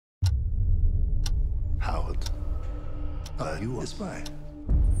Are you a spy?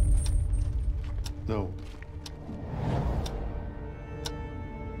 No.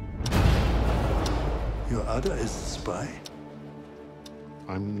 Your other is a spy?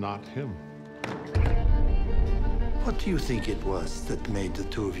 I'm not him. What do you think it was that made the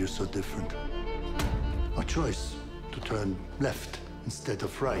two of you so different? A choice to turn left instead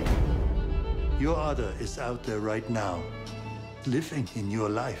of right. Your other is out there right now, living in your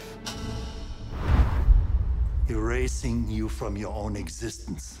life, erasing you from your own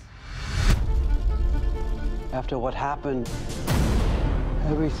existence. After what happened,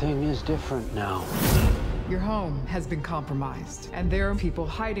 everything is different now. Your home has been compromised, and there are people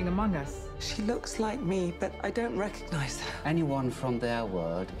hiding among us. She looks like me, but I don't recognize her. Anyone from their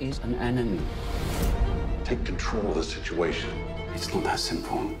world is an enemy. Take control of the situation. It's not that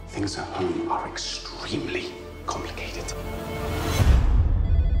simple. Things at home are extremely complicated.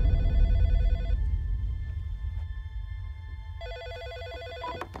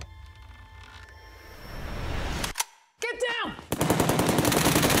 Get down!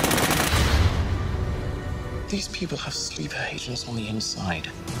 These people have sleeper agents on the inside.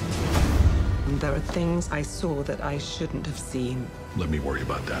 There are things I saw that I shouldn't have seen. Let me worry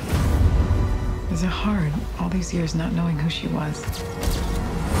about that. Is it hard, all these years not knowing who she was?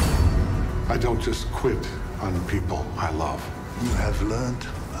 I don't just quit on people I love. You have learned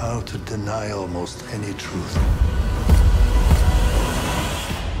how to deny almost any truth.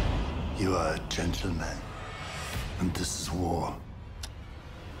 You are a gentleman, and this is war.